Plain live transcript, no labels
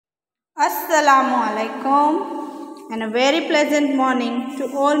Assalamu alaikum and a very pleasant morning to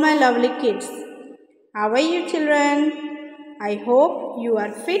all my lovely kids. How are you children? I hope you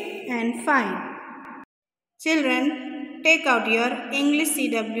are fit and fine. Children, take out your English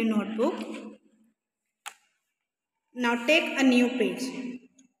CW notebook. Now take a new page.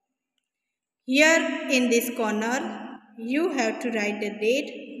 Here in this corner, you have to write the date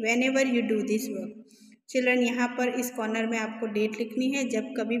whenever you do this work. Children यहाँ पर इस corner में आपको date लिखनी है. जब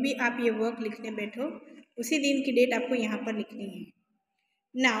कभी भी आप ये वर्क लिखने बैठो उसी दिन की डेट आपको यहाँ पर लिखनी है.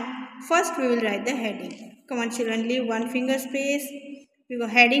 Now first we will write the heading. Come on children, leave one finger space.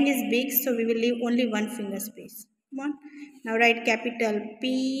 Because heading is big, so we will leave only one finger space. Come on. Now write capital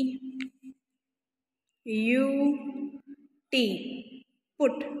P U T.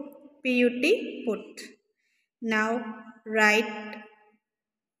 Put. P-U-T, put. Now write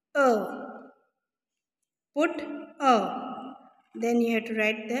a. Put a. Then you have to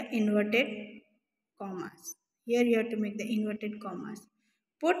write the inverted commas. Here you have to make the inverted commas.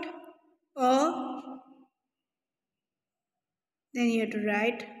 Put a. Then you have to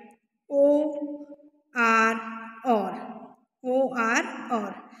write O-R or. O-R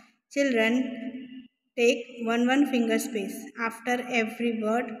or. Children, take one finger space. After every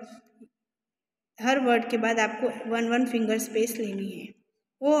word, her word के बाद आपको one finger space लेनी है.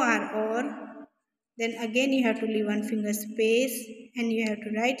 O R और then again you have to leave one finger space and you have to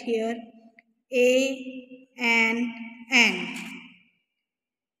right here A N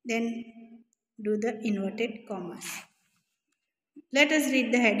then do the inverted commas. Let us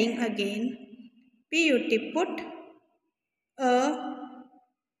read the heading again. P U T put a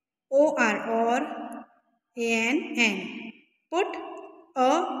O R और A N put a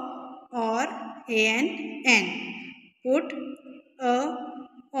or A-N-N. Put a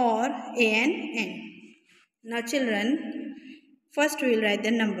or A-N-N. Now children, first we will write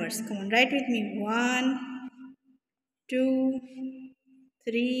the numbers. Come on, write with me. 1, 2,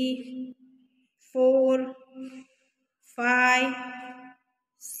 3, 4, 5,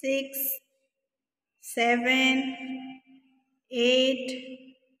 6, 7, 8,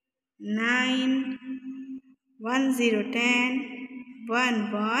 9, 1, 0, 10, 1,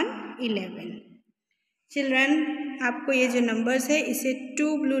 1, 11. Children, आपको ये जो numbers है इसे 2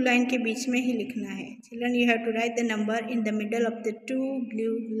 blue line के बीच में ही लिखना है. Children, you have to right the number in the middle of the 2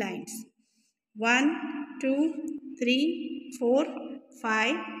 blue lines. 1, 2, 3, 4,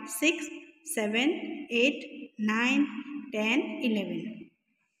 5, 6, 7, 8, 9, 10, 11.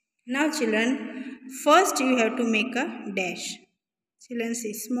 Now children, first you have to make a dash. Children,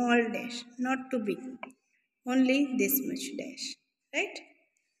 see, small dash, not too big, only this much dash, right?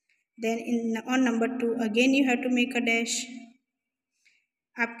 Then on number 2 again you have to make a dash.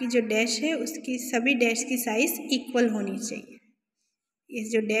 आपकी जो dash है उसकी सभी dash की size equal होनी चाहिए. ये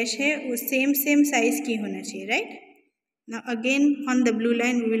जो डैश है वो सेम साइज की होना चाहिए, right? Now again on the blue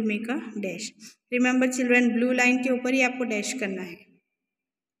line we will make a dash. Remember children, blue line के ऊपर ही आपको डैश करना है.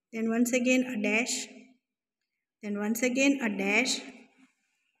 Then once again a dash, then once again a dash,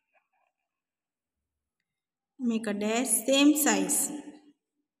 make a dash, same size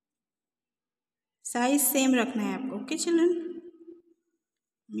same रखना है आपको. Okay children,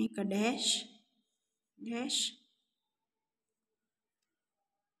 make a dash, dash,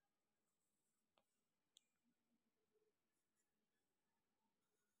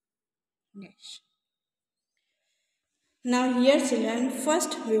 dash. Now here children,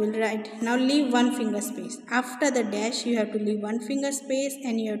 first we will write. Now leave one finger space. After the dash you have to leave one finger space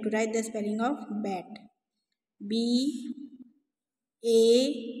and you have to write the spelling of bat. B-A-T,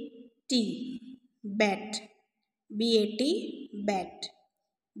 bat. B-A-T, bat.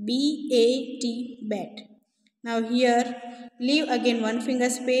 B-A-T, bat. Now here leave again one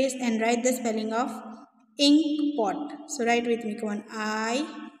finger space and write the spelling of ink pot. So write with me, come on.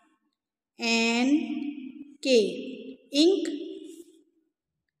 I-N-K, ink.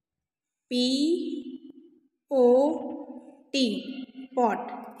 P-O-T, pot,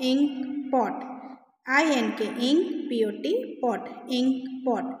 ink pot. I-N-K, ink. P-O-T, pot, ink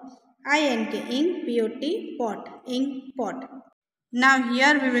pot. I-N-K, ink. P-O-T, pot, ink pot. Now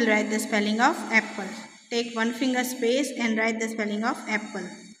here we will write the spelling of apple. Take one finger space and write the spelling of apple.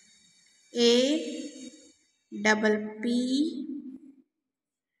 A-P-P-L-E,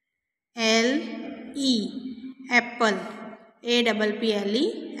 apple. A-P-P-L-E,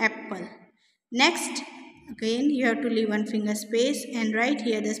 apple. Next, again you have to leave one finger space and write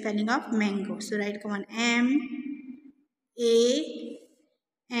here the spelling of mango. So write, come on, M-A-N-G-O,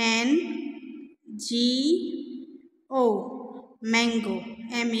 mango.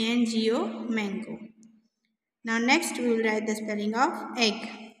 M-A-N-G-O, mango. Now next we will write the spelling of egg.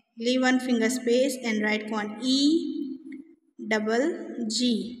 leave one finger space and write one E double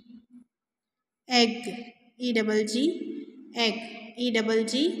G, egg, E double G, egg, E double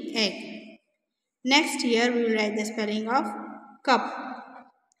G, egg. Next here we will write the spelling of cup.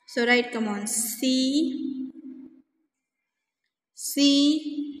 So write, come on, C-U-P,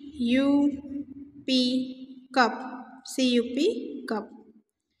 cup, C-U-P, cup.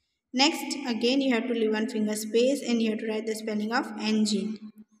 Next again you have to leave one finger space and you have to write the spelling of engine,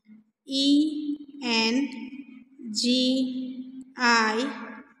 E-N-G-I-N-E,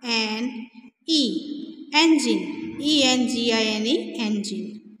 engine, E-N-G-I-N-E,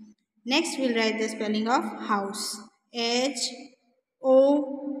 engine. Next we'll write the spelling of house, H-O-U-S-E,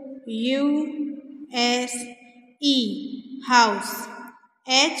 house,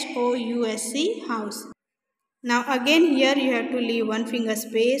 H-O-U-S-E, house. Now again here you have to leave one finger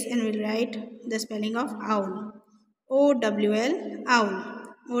space and we'll write the spelling of owl, O-W-L, owl,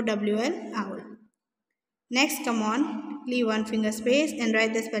 O-W-L, owl. Next, come on, leave one finger space and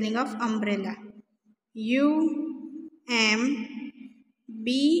write the spelling of umbrella, U-M-B-R-E-L-L-A,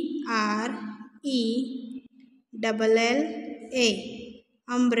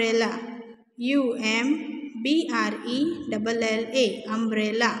 umbrella, U-M-B-R-E-L-L-A,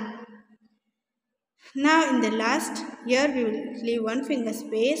 umbrella. Now in the last, here we will leave one finger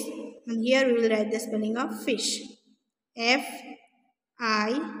space and here we will write the spelling of fish, F-I-S-H,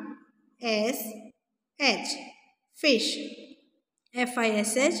 fish,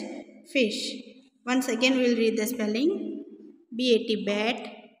 F-I-S-H, fish. Once again we will read the spelling, B-A-T, bat,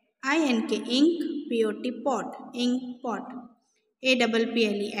 I-N-K, ink, P-O-T, pot, ink, pot,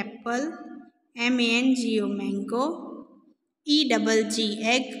 A-P-P-L-E, apple, M-A-N-G-O, mango, E-G-G,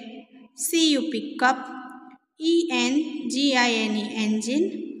 egg, C-U-P, cup, E-N-G-I-N-E, engine,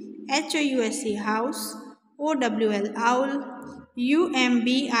 H-O-U-S-E, house, O-W-L, owl,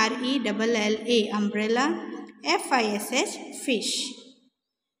 U-M-B-R-E-L-L-A, umbrella, F-I-S-H, fish.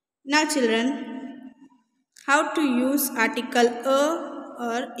 Now children, how to use article a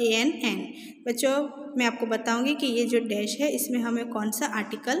और ANN. बच्चों मैं आपको बताऊंगी कि ये जो dash है इसमें हमें कौन सा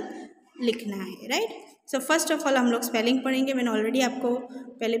आर्टिकल लिखना है, right. So first of all हम लोग स्पेलिंग पढ़ेंगे. मैंने ऑलरेडी आपको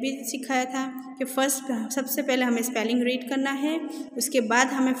पहले भी सिखाया था कि सबसे पहले हमें स्पेलिंग रीड करना है, उसके बाद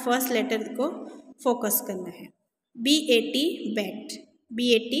हमें फर्स्ट लेटर को फोकस करना है. BAT, bat,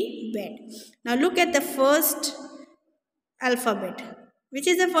 BAT, bat. Now look at the first alphabet. Which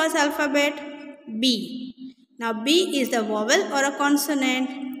is the first alphabet? B. Now B is the vowel or a consonant?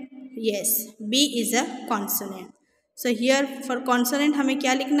 Yes, B is a consonant. So here for consonant हमें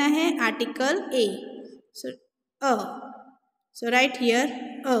क्या लिखना है? Article A. So a. So write here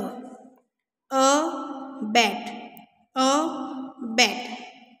a. A bat. A bat.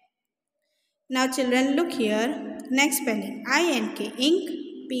 Now children look here. Next spelling, I-N-K, ink,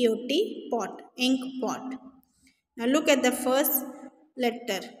 P-O-T, pot, ink, pot. Now look at the first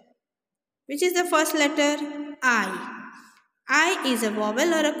letter. Which is the first letter? I. I is a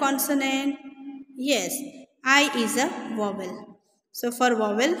vowel or a consonant? Yes, I is a vowel. So for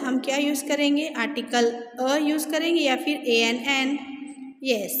vowel हम क्या use करेंगे? Article a use करेंगे या फिर ANN?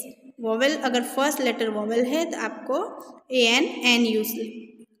 Yes, vowel अगर first letter vowel है तो आपको ANN use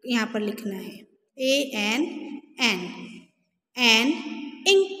यहाँ पर लिखना है. ANN. And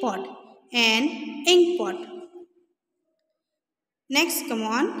ink pot. And ink pot. Next, come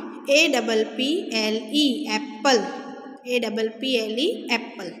on, A-P-P-L-E, apple, A-P-P-L-E,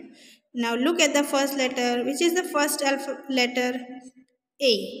 apple. Now look at the first letter. Which is the first letter?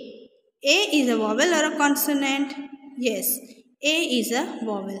 A. A is a vowel or a consonant? Yes, A is a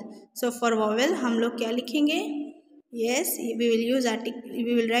vowel. So for vowel हम लोग क्या लिखेंगे? Yes, we will use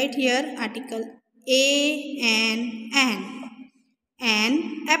we will write here article A-N-N.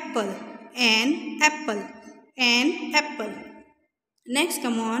 An apple, an apple, an apple. Next,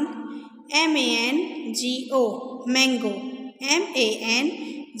 come on, M-A-N-G-O, mango,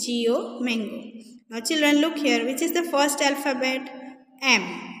 M-A-N-G-O, mango. Now children look here, which is the first alphabet? M.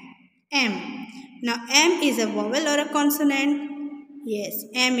 M. Now M is a vowel or a consonant? Yes,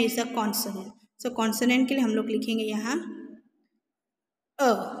 M is a consonant. So consonant के लिए हम लोग लिखेंगे यहाँ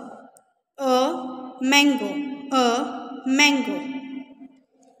a mango, a mango.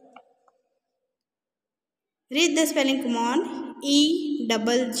 Read the spelling, come on.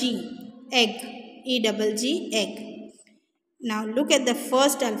 E-double-G, egg, E-double-G, egg. Now look at the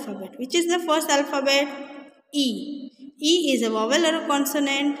first alphabet. Which is the first alphabet? E. E is a vowel or a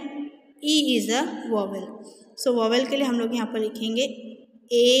consonant? E is a vowel. So vowel के लिए हम लोग यहाँ पर लिखेंगे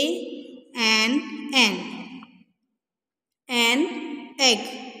A-N-N. An egg,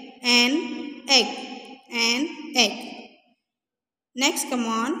 an egg, an egg. Next, come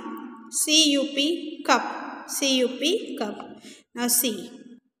on. C-U-P, cup. C-U-P, cup. Now C.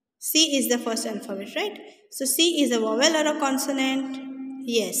 C is the first alphabet, right? So C is a vowel or a consonant?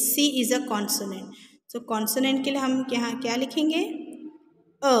 Yes, C is a consonant. So consonant के लिए हम यहाँ क्या लिखेंगे?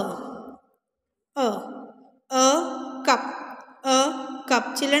 A. A. A cup. A cup.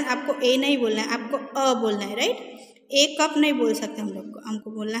 Children आपको A नहीं बोलना है, आपको A बोलना है, राइट? A cup नहीं बोल सकते हम लोग को,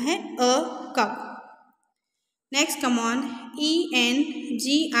 हमको बोलना है A cup. Next, come on.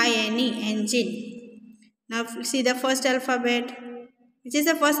 E-N-G-I-N-E, engine. Now see the first alphabet. Which is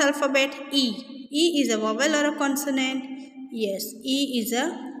the first alphabet? E. E is a vowel or a consonant? Yes, E is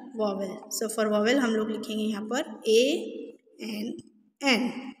a vowel. So for vowel हम लोग लिखेंगे यहाँ पर A N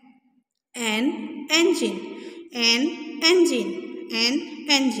N. An engine. An engine. An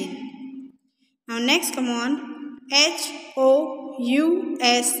engine. Now next, come on. H-O-U-S-E,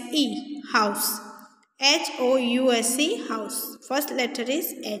 house. H-O-U-S-E, house. First letter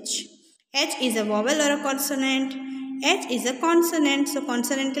is H. H is a vowel or a consonant? H is a consonant. So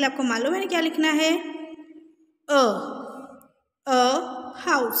consonant के लिए आपको मालूम है क्या लिखना है? A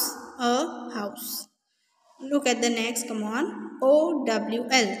house. A house. Look at the next. Come on.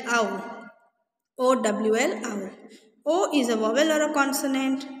 O-W-L, owl. O-W-L, owl. O is a vowel or a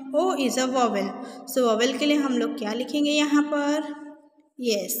consonant? O is a vowel. So vowel के लिए हम लोग क्या लिखेंगे यहाँ पर?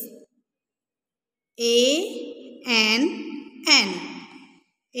 Yes. A-N-N.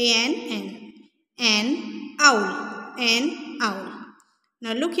 A-N-N. An owl. An owl.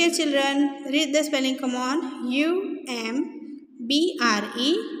 Now look here, children. Read the spelling. Come on. U-M-B-R-E-L-L-A.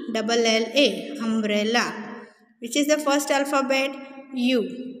 Umbrella. Which is the first alphabet? U.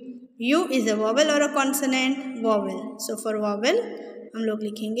 U is a vowel or a consonant? Vowel. So for vowel हम लोग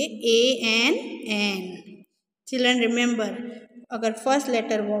लिखेंगे A-N-N. Children remember, अगर first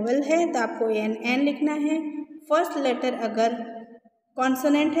letter vowel है तो आपको A-N-N लिखना है. First letter अगर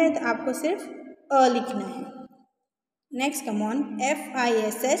कॉन्सोनेंट है तो आपको सिर्फ अ लिखना है. Next come on.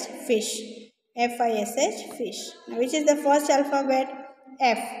 F-I-S-H, fish. F-I-S-H, fish. Now which is the first alphabet?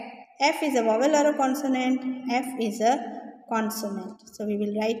 F. F is a vowel or a consonant? F is a consonant. So we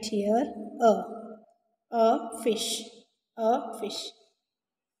will write here a fish. A fish.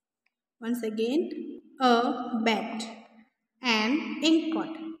 Once again, a bat. An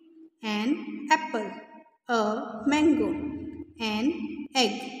inkpot. An apple. A mango. An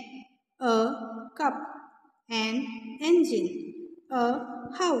egg. A cup. An engine. A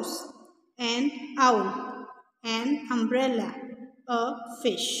house. An owl. An umbrella. A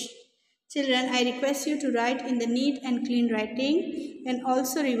fish. Children, I request you to write in the neat and clean writing and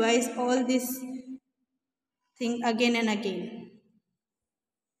also revise all this thing again and again.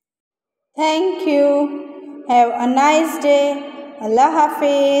 Thank you. Have a nice day. Allah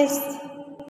Hafiz.